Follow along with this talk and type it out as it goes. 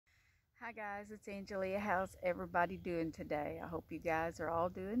Hi guys, it's Angelia. How's everybody doing today? I hope you guys are all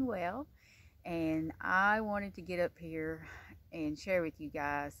doing well. And I wanted to get up here and share with you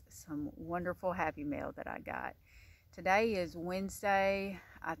guys some wonderful happy mail that I got. Today is Wednesday.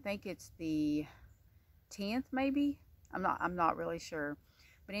 I think it's the 10th maybe. I'm not really sure.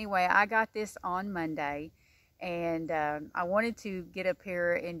 But anyway, I got this on Monday. And I wanted to get up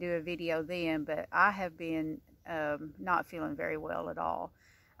here and do a video then, but I have been not feeling very well at all.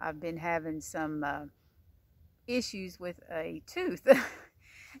 I've been having some issues with a tooth.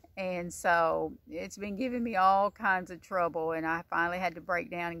 And so it's been giving me all kinds of trouble, and I finally had to break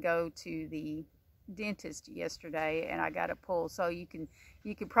down and go to the dentist yesterday, and I got it pulled. So you can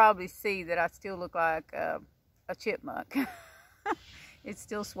probably see that I still look like a chipmunk. It's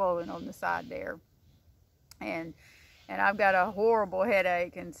still swollen on the side there. And I've got a horrible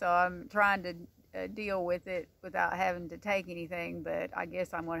headache, and so I'm trying to deal with it without having to take anything, but I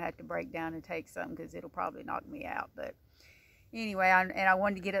guess I'm going to have to break down and take something because it'll probably knock me out. But anyway, I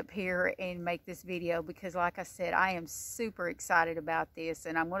wanted to get up here and make this video because, like I said, I am super excited about this,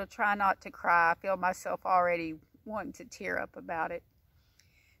 and I'm going to try not to cry. I feel myself already wanting to tear up about it.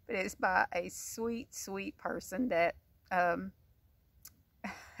 But it's by a sweet, sweet person that got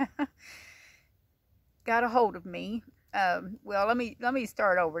a hold of me. Well, let me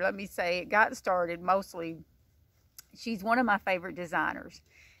start over. Let me say it got started mostly. She's one of my favorite designers,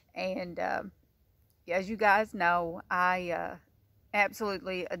 and as you guys know, I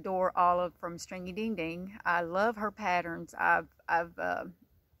absolutely adore Olive from Stringy Ding Ding. I love her patterns.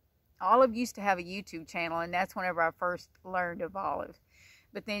 Olive used to have a YouTube channel, and that's whenever I first learned of Olive.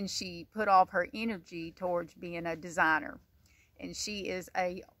 But then she put all of her energy towards being a designer, and she is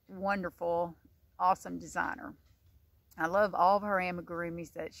a wonderful, awesome designer. I love all of her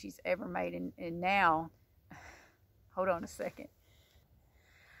amigurumis that she's ever made, and now, hold on a second.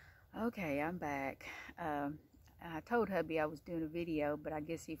 Okay, I'm back. I told hubby I was doing a video, but I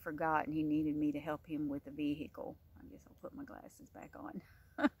guess he forgot and he needed me to help him with a vehicle. I guess I'll put my glasses back on.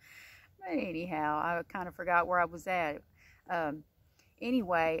 But anyhow, I kind of forgot where I was at.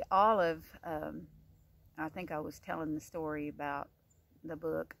 Anyway, Olive, I think I was telling the story about the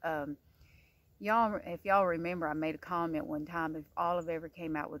book. If y'all remember, I made a comment one time, if Olive ever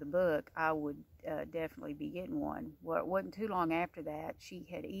came out with a book, I would definitely be getting one. Well, it wasn't too long after that, she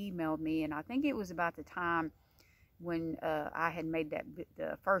had emailed me, and I think it was about the time when I had made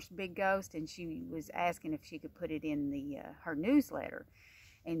the first big ghost, and she was asking if she could put it in her newsletter.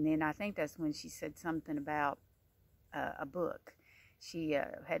 And then I think that's when she said something about a book. She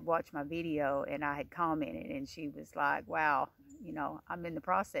had watched my video, and I had commented, and she was like, wow, you know, I'm in the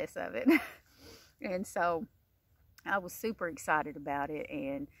process of it. And so I was super excited about it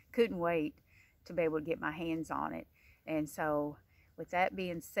and couldn't wait to be able to get my hands on it. And so with that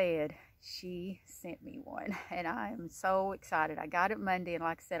being said, she sent me one, and I am so excited. I got it Monday, and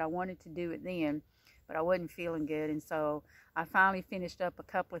like I said, I wanted to do it then, but I wasn't feeling good. And so I finally finished up a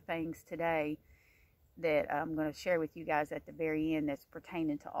couple of things today that I'm going to share with you guys at the very end that's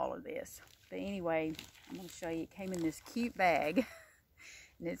pertaining to all of this. But anyway, I'm going to show you. It came in this cute bag,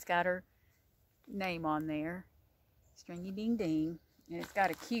 and it's got her name on there, Stringy Ding Ding, and it's got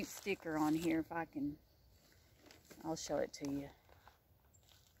a cute sticker on here. I'll show it to you.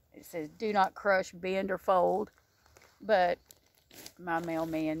 It says, do not crush, bend, or fold, but my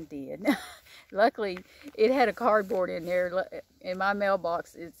mailman did. Luckily, it had a cardboard in there. In my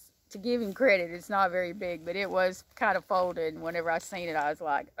mailbox, it's, to give him credit, it's not very big, but it was kind of folded, and whenever I seen it, I was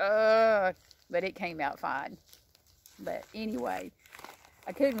like, ugh, but it came out fine. But anyway,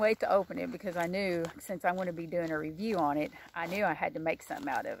 I couldn't wait to open it because I knew, since I'm going to be doing a review on it, I knew I had to make something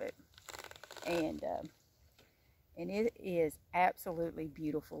out of it. And it is absolutely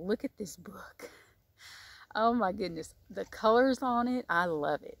beautiful. Look at this book. Oh my goodness. The colors on it, I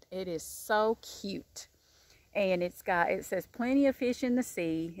love it. It is so cute. And it says plenty of fish in the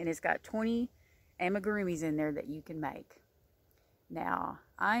sea, and it's got 20 amigurumis in there that you can make. Now,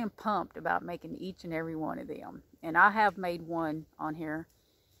 I am pumped about making each and every one of them. And I have made one on here,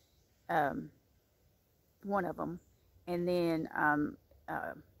 one of them. And then I'm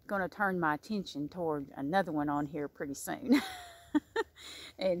going to turn my attention toward another one on here pretty soon.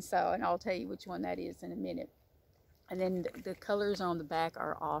 And I'll tell you which one that is in a minute. And then the colors on the back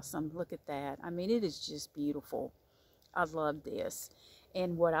are awesome. Look at that. I mean, it is just beautiful. I love this.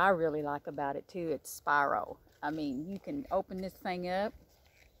 And what I really like about it too, it's spiral. I mean, you can open this thing up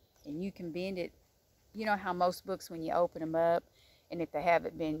and you can bend it. You know how most books, when you open them up, and if they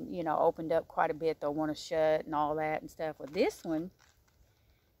haven't been, you know, opened up quite a bit, they'll want to shut and all that and stuff. With this one,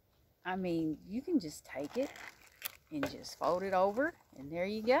 I mean, you can just take it and just fold it over, and there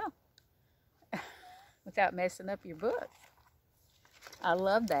you go. without messing up your book. I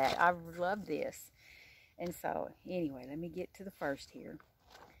love that. I love this. And so, anyway, let me get to the first here.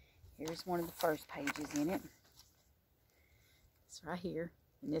 Here's one of the first pages in it. It's right here.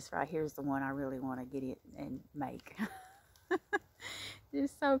 And this right here is the one I really want to get it and make.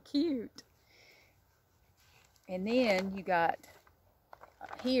 It's so cute. And then you got,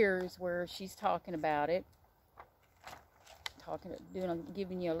 here's where she's talking about it.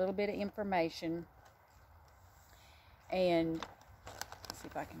 Giving you a little bit of information. And let's see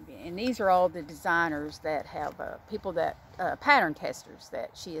if I can be. And these are all the designers that have people that pattern testers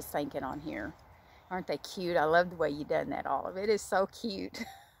that she is thanking on here. Aren't they cute? I love the way you done that, Olive. It is so cute.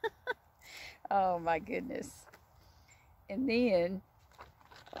 Oh my goodness. And then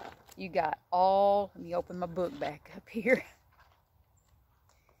you got all, let me open my book back up here.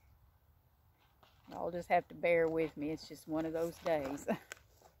 Y'all just have to bear with me. It's just one of those days.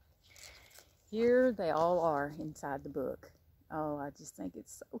 Here they all are inside the book. Oh, I just think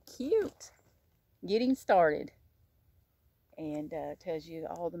it's so cute. Getting started. And tells you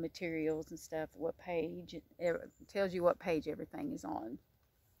all the materials and stuff, what page, it tells you what page everything is on.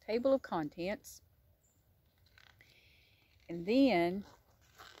 Table of contents. And then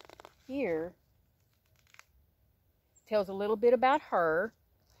here tells a little bit about her.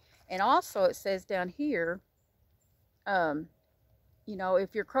 And also it says down here, you know,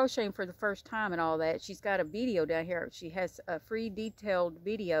 if you're crocheting for the first time and all that, she's got a video down here. She has a free detailed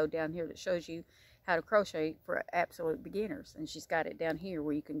video down here that shows you how to crochet for absolute beginners. And she's got it down here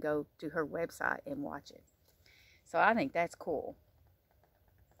where you can go to her website and watch it. So I think that's cool.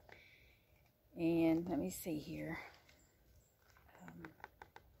 And let me see here.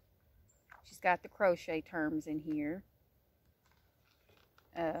 She's got the crochet terms in here.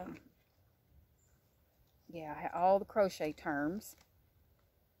 Yeah, all the crochet terms.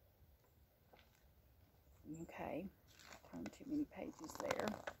 Okay, turned too many pages there.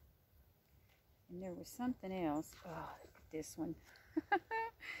 And there was something else. Oh, look at this one.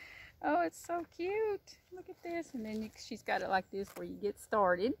 Oh, it's so cute. Look at this. And then she's got it like this where you get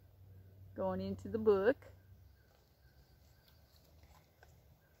started going into the book.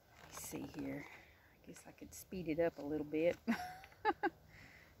 Let's see here. I guess I could speed it up a little bit. I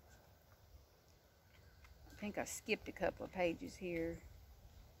think I skipped a couple of pages here.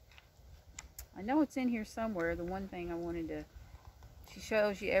 I know it's in here somewhere. The one thing I wanted to, she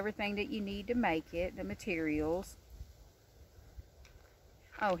shows you everything that you need to make it, the materials.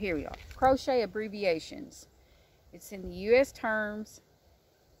 Oh, here we are. Crochet abbreviations. It's in the U.S. terms,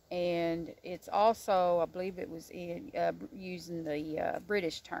 and it's also, I believe it was in using the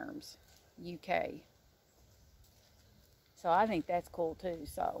British terms, UK. So I think that's cool too.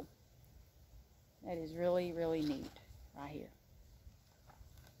 So that is really, really neat right here.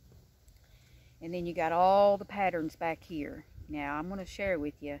 And then you got all the patterns back here. Now I'm going to share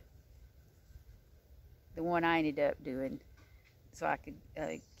with you the one I ended up doing so I could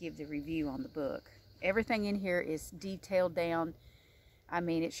give the review on the book. Everything in here is detailed down. I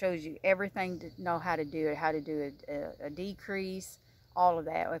mean, it shows you everything to know how to do it, how to do a decrease, all of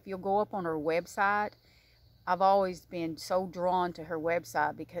that. If you'll go up on her website, I've always been so drawn to her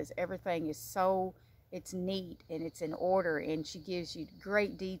website because everything is so, it's neat and it's in order, and she gives you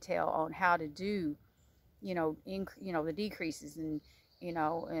great detail on how to do, the decreases and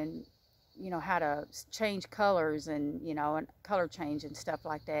how to change colors and and color change and stuff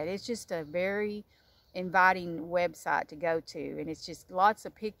like that. It's just a very inviting website to go to, and it's just lots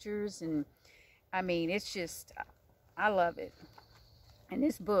of pictures, and I mean, it's just, I love it. And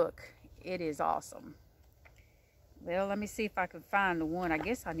this book, it is awesome. Well, let me see if I can find the one. I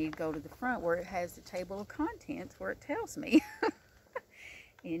guess I need to go to the front where it has the table of contents where it tells me.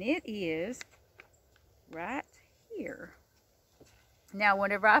 And it is right here. Now,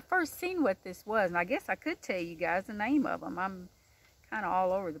 whenever I first seen what this was, and I guess I could tell you guys the name of them. I'm kind of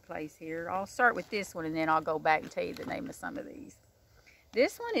all over the place here. I'll start with this one and then I'll go back and tell you the name of some of these.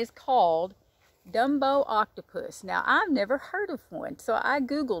 This one is called Dumbo Octopus. Now, I've never heard of one, so I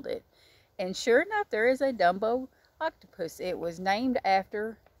Googled it. And sure enough, there is a Dumbo Octopus. It was named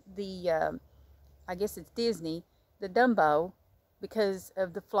after the, I guess it's Disney, the Dumbo, because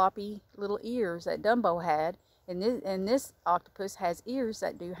of the floppy little ears that Dumbo had. And this octopus has ears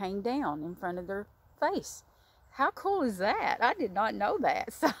that do hang down in front of their face. How cool is that? I did not know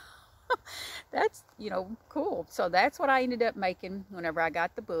that. So that's, cool. So that's what I ended up making whenever I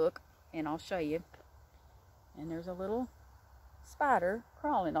got the book. And I'll show you. And there's a little spider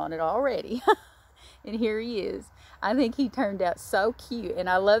crawling on it already. And here he is. I think he turned out so cute. And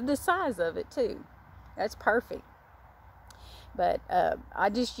I love the size of it too. That's perfect. But I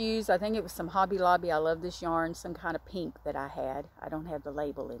just used, I think it was some Hobby Lobby. I love this yarn, some kind of pink that I had. I don't have the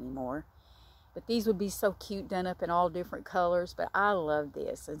label anymore. But these would be so cute done up in all different colors. But I love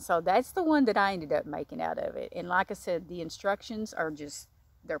this. And so that's the one that I ended up making out of it. And like I said, the instructions are just,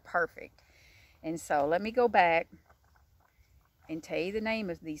 they're perfect. And so let me go back and tell you the name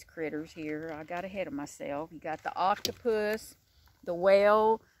of these critters here. I got ahead of myself. You got the octopus, the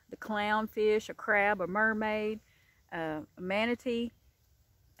whale, the clownfish, a crab, a mermaid, a manatee,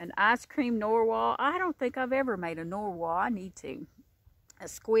 an ice cream narwhal. I don't think I've ever made a narwhal. I need to. A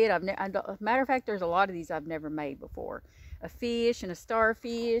squid. Matter of fact, there's a lot of these I've never made before. A fish and a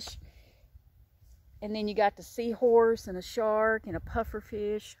starfish. And then you got the seahorse and a shark and a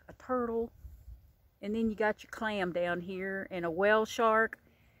pufferfish, a turtle. And then you got your clam down here and a whale shark.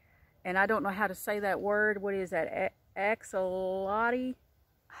 And I don't know how to say that word. What is that? Axolotl?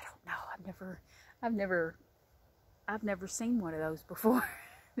 I don't know. I've never seen one of those before.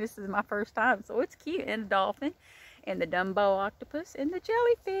 This is my first time, so it's cute. And a dolphin, and the Dumbo octopus, and the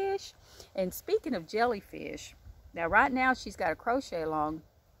jellyfish. And speaking of jellyfish, now right now she's got a Crochet Along.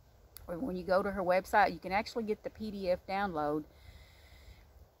 When you go to her website, you can actually get the PDF download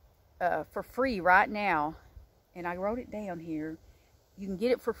for free right now. And I wrote it down here. You can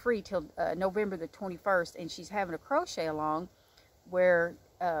get it for free till November the 21st, and she's having a Crochet Along where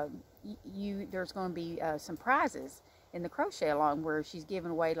there's going to be some prizes in the Crochet Along, where she's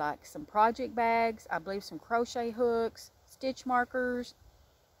giving away like some project bags, I believe some crochet hooks, stitch markers,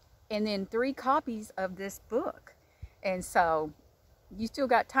 and then 3 copies of this book. And so you still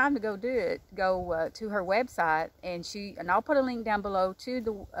got time to go do it. Go to her website, and I'll put a link down below to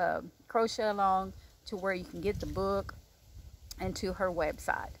the Crochet Along, to where you can get the book, and to her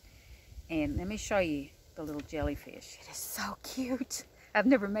website. And let me show you the little jellyfish. It is so cute. I've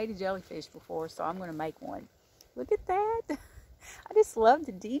never made a jellyfish before, so I'm going to make one. Look at that. I just love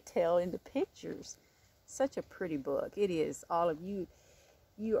the detail in the pictures. Such a pretty book. It is. All of you.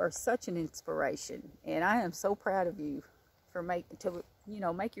 You are such an inspiration. And I am so proud of you for make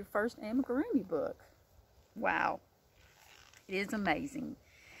your first amigurumi book. Wow. It is amazing.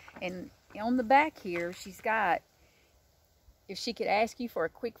 And on the back here, she's got, if she could ask you for a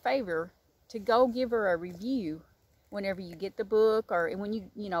quick favor, to go give her a review whenever you get the book, or when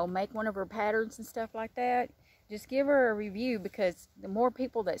you make one of her patterns and stuff like that. Just give her a review, because the more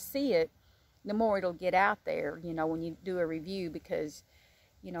people that see it, the more it'll get out there, when you do a review. Because,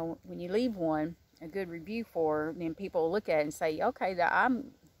 when you leave a good review for her, then people will look at it and say, okay,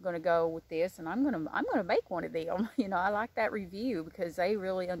 I'm going to go with this, and I'm going to make one of them. I like that review, because they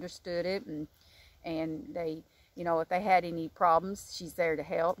really understood it, and they, if they had any problems, she's there to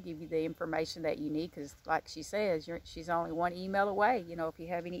help, give you the information that you need, because like she says, she's only one email away, if you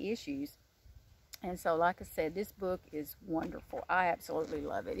have any issues. And so, like I said, this book is wonderful. I absolutely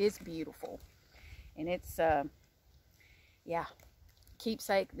love it. It's beautiful. And it's, yeah,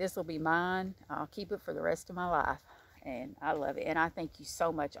 keepsake. This will be mine. I'll keep it for the rest of my life. And I love it. And I thank you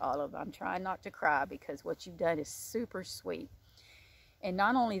so much, Olive. I'm trying not to cry, because what you've done is super sweet. And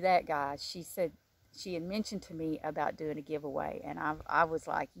not only that, guys, she had mentioned to me about doing a giveaway. And I was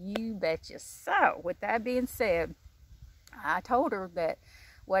like, you betcha. So, with that being said, I told her that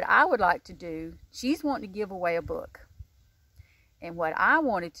what I would like to do, she's wanting to give away a book. And what I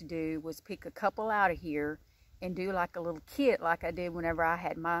wanted to do was pick a couple out of here and do like a little kit, like I did whenever I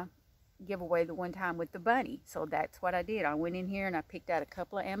had my giveaway the one time with the bunny. So that's what I did. I went in here and I picked out a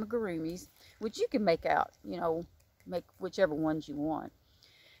couple of amigurumis, which you can make out, make whichever ones you want.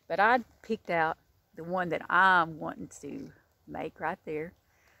 But I picked out the one that I'm wanting to make right there.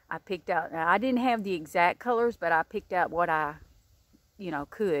 I picked out, now I didn't have the exact colors, but I picked out what I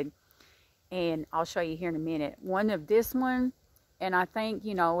could, and I'll show you here in a minute. One of this one, and I think,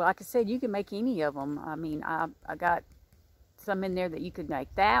 like I said, you can make any of them. I mean, I got some in there that you could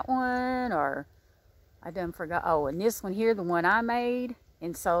make that one, or I done forgot. Oh, and this one here, the one I made.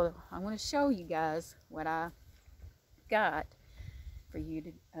 And so I'm going to show you guys what I got for you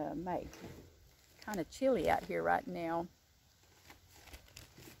to make. Kind of chilly out here right now.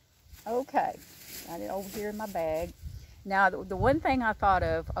 Okay, got it over here in my bag. Now, the one thing I thought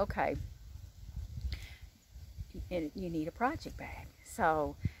of, okay, you need a project bag.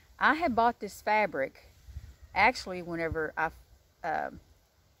 So, I had bought this fabric, actually, whenever I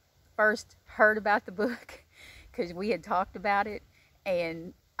first heard about the book, because we had talked about it,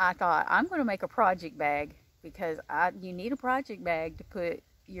 and I thought, I'm going to make a project bag, because you need a project bag to put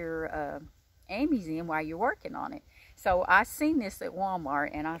your Amy's in while you're working on it. So, I seen this at Walmart,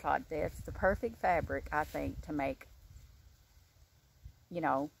 and I thought, that's the perfect fabric, I think, to make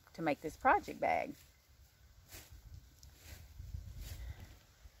this project bag.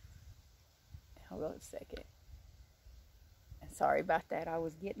 hold on a second. Sorry about that. I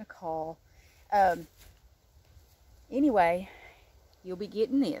was getting a call. Anyway, you'll be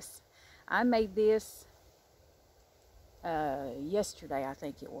getting this. I made this yesterday, I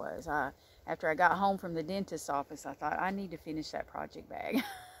think it was. After I got home from the dentist's office, I thought I need to finish that project bag.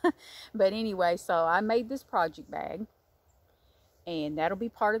 But anyway, so I made this project bag, and that'll be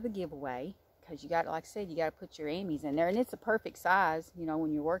part of the giveaway, because you got, like I said, you got to put your Amies in there, and it's a perfect size. You know,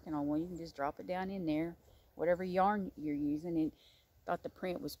 when you're working on one, you can just drop it down in there, whatever yarn you're using. And thought the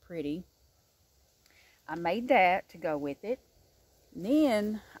print was pretty. I made that to go with it. And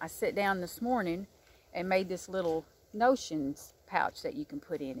then I sat down this morning and made this little notions pouch that you can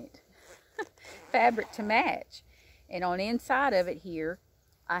put in it. Fabric to match. And on the inside of it here,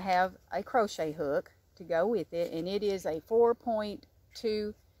 I have a crochet hook to go with it, and it is a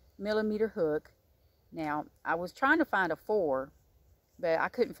 4.2 millimeter hook. Now, I was trying to find a 4, but I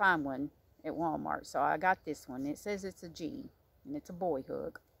couldn't find one at Walmart, so I got this one. It says it's a G, and it's a boy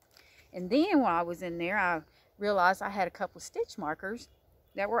hook. And then while I was in there, I realized I had a couple of stitch markers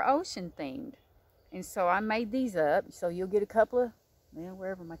that were ocean themed, and so I made these up. So you'll get a couple of, well,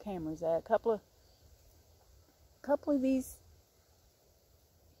 wherever my camera's at, a couple of these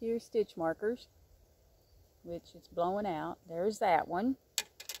here stitch markers, which it's blowing out. There's that one,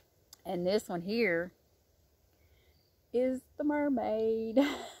 and this one here is the mermaid.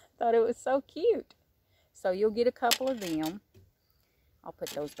 Thought it was so cute. So you'll get a couple of them. I'll put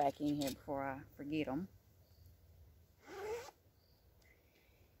those back in here before I forget them.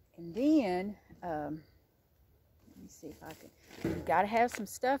 And then let me see if I can. You got to have some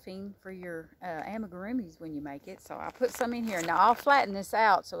stuffing for your amigurumis when you make it. So I put some in here. Now I'll flatten this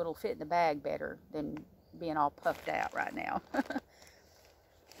out so it'll fit in the bag better than being all puffed out right now.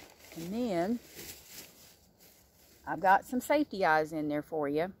 And then I've got some safety eyes in there for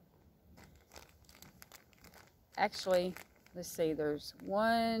you. Actually, let's see, there's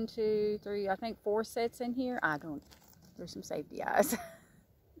 1, 2, 3, I think 4 sets in here. There's some safety eyes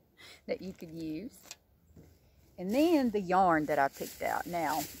that you could use. And then the yarn that I picked out.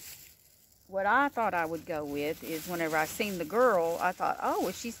 Now, what I thought I would go with is, whenever I seen the girl, I thought, oh,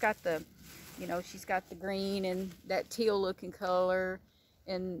 well, she's got the, you know, she's got the green and that teal looking color,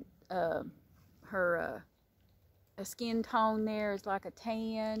 and her a skin tone there is like a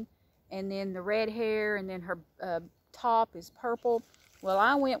tan, and then the red hair, and then her top is purple. Well,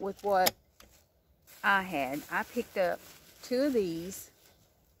 I went with what I had. I picked up 2 of these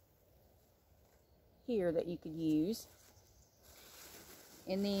here that you could use,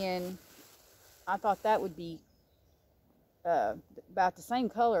 and then I thought that would be about the same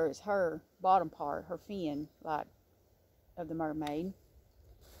color as her bottom part, her fin, like, of the mermaid.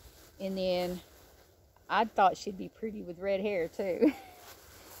 And then I thought she'd be pretty with red hair too.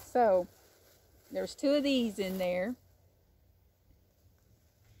 So there's 2 of these in there.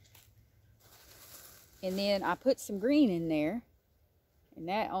 And then I put some green in there. And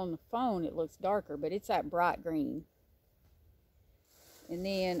that, on the phone, it looks darker, but it's that bright green. And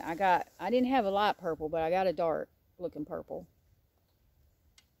then I didn't have a light purple, but I got a dark looking purple.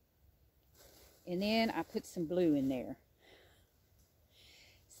 And then I put some blue in there.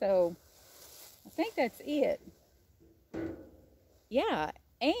 So I think that's it. Yeah,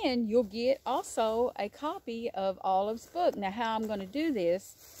 and you'll get also a copy of Olive's book. Now, how I'm going to do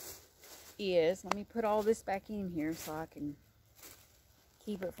this is, let me put all this back in here so I can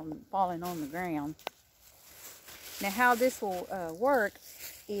keep it from falling on the ground. Now, how this will work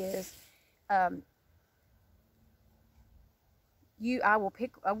is I will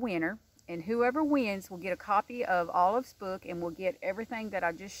pick a winner, and whoever wins will get a copy of Olive's book, and will get everything that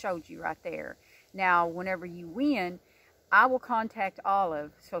I just showed you right there. Now, whenever you win, I will contact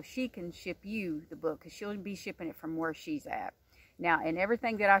Olive so she can ship you the book, because she'll be shipping it from where she's at. Now, and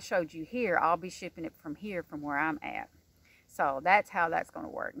everything that I showed you here, I'll be shipping it from here, from where I'm at. So that's how that's going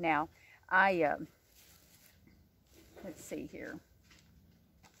to work. Now, let's see here.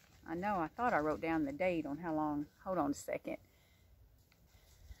 I thought I wrote down the date on how long. Hold on a second.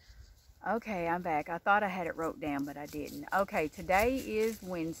 Okay, I'm back. I thought I had it wrote down, but I didn't. Okay, today is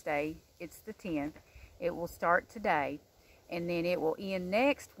Wednesday. It's the 10th. It will start today, and then it will end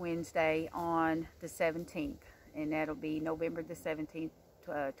next Wednesday on the 17th, and that'll be November the 17th,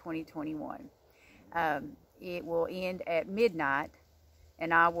 2021. It will end at midnight,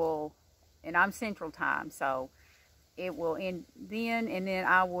 and I'm Central Time, so it will end then, and then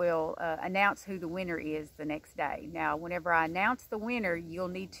I will announce who the winner is the next day. Now, whenever I announce the winner, you'll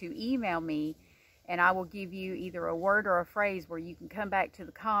need to email me, and I will give you either a word or a phrase where you can come back to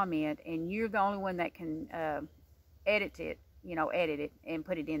the comment, and you're the only one that can edit it you know, edit it and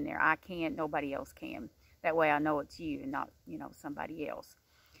put it in there. I can't, nobody else can. That way I know it's you and not, you know, somebody else.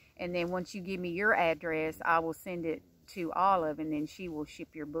 And then once you give me your address, I will send it to Olive, and then she will ship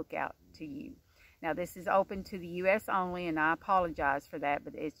your book out to you. Now, this is open to the U.S. only, and I apologize for that,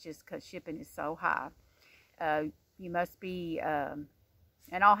 but it's just because shipping is so high. You must be, and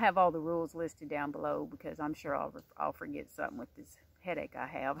I'll have all the rules listed down below, because I'm sure I'll forget something with this headache I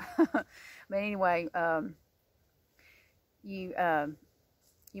have. But anyway, you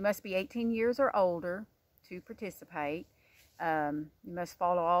must be 18 years or older to participate. You must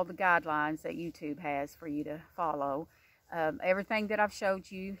follow all the guidelines that YouTube has for you to follow. Everything that I've showed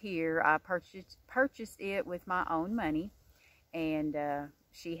you here, I purchased it with my own money, and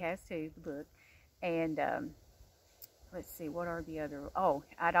she has too, the book. And let's see, what are the other? Oh,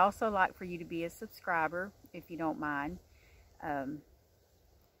 I'd also like for you to be a subscriber, if you don't mind.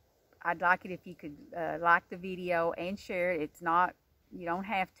 I'd like it if you could like the video and share it. It's not, you don't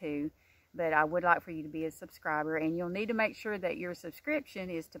have to, but I would like for you to be a subscriber. And you'll need to make sure that your subscription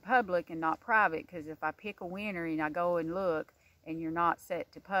is to public and not private, because if I pick a winner and I go and look and you're not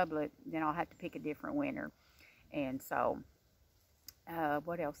set to public, then I'll have to pick a different winner. And so,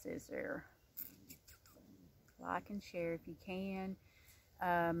 what else is there? Like and share if you can.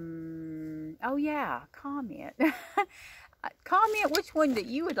 Oh yeah, comment. Comment which one that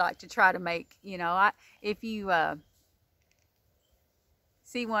you would like to try to make. You know, if you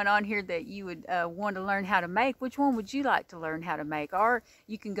see one on here that you would want to learn how to make, which one would you like to learn how to make? Or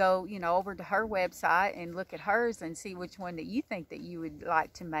you can go, you know, over to her website and look at hers and see which one that you think that you would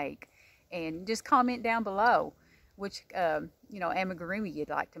like to make, and just comment down below which you know, amigurumi you'd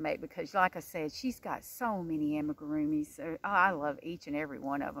like to make, because like I said, she's got so many amigurumis. I love each and every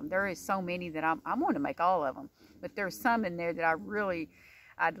one of them. There is so many that I want to make all of them, but there's some in there that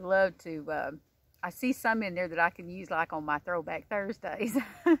I'd love to. I see some in there that I can use like on my Throwback Thursdays.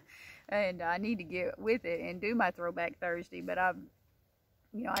 And I need to get with it and do my Throwback Thursday, but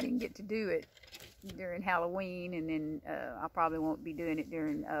you know, I didn't get to do it during Halloween, and then I probably won't be doing it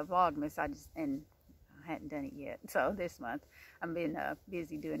during Vlogmas. I hadn't done it yet. So this month I've been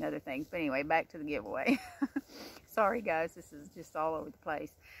busy doing other things. But anyway, back to the giveaway. Sorry guys, this is just all over the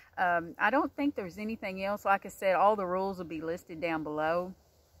place. I don't think there's anything else. Like I said, all the rules will be listed down below.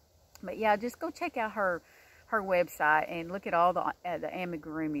 But yeah, just go check out her website and look at all the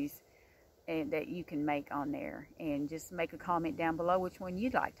amigurumis that you can make on there, and just make a comment down below which one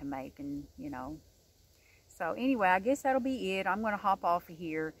you'd like to make. And you know, so anyway, I guess that'll be it. I'm going to hop off of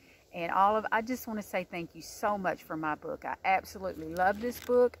here. And I just want to say thank you so much for my book. I absolutely love this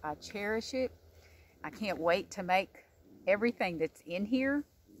book. I cherish it. I can't wait to make everything that's in here.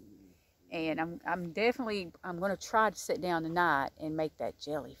 And I'm going to try to sit down tonight and make that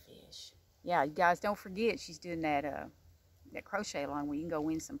jellyfish. Yeah, you guys don't forget, she's doing that crochet along where you can go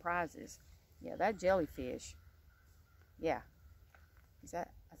win some prizes. Yeah, that jellyfish. Yeah. I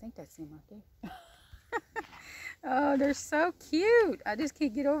think that's him right there. Oh, they're so cute. I just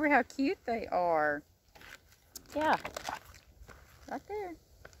can't get over how cute they are. Yeah, right there.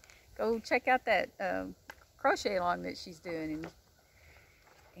 Go check out that crochet along that she's doing,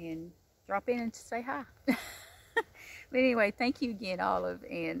 and drop in and say hi. But anyway, thank you again, Olive,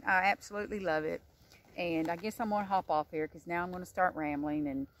 and I absolutely love it. And I guess I'm going to hop off here, because now I'm going to start rambling,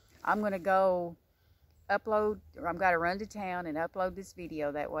 and I'm going to go upload, or I'm going to run to town and upload this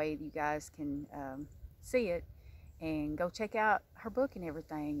video. That way you guys can see it and go check out her book and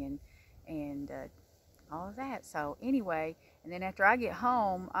everything, and all of that. So anyway, and then after I get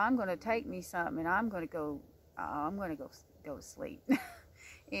home, I'm going to take me something, and I'm going to go to sleep.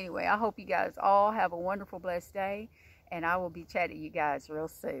 Anyway, I hope you guys all have a wonderful, blessed day, and I will be chatting to you guys real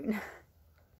soon.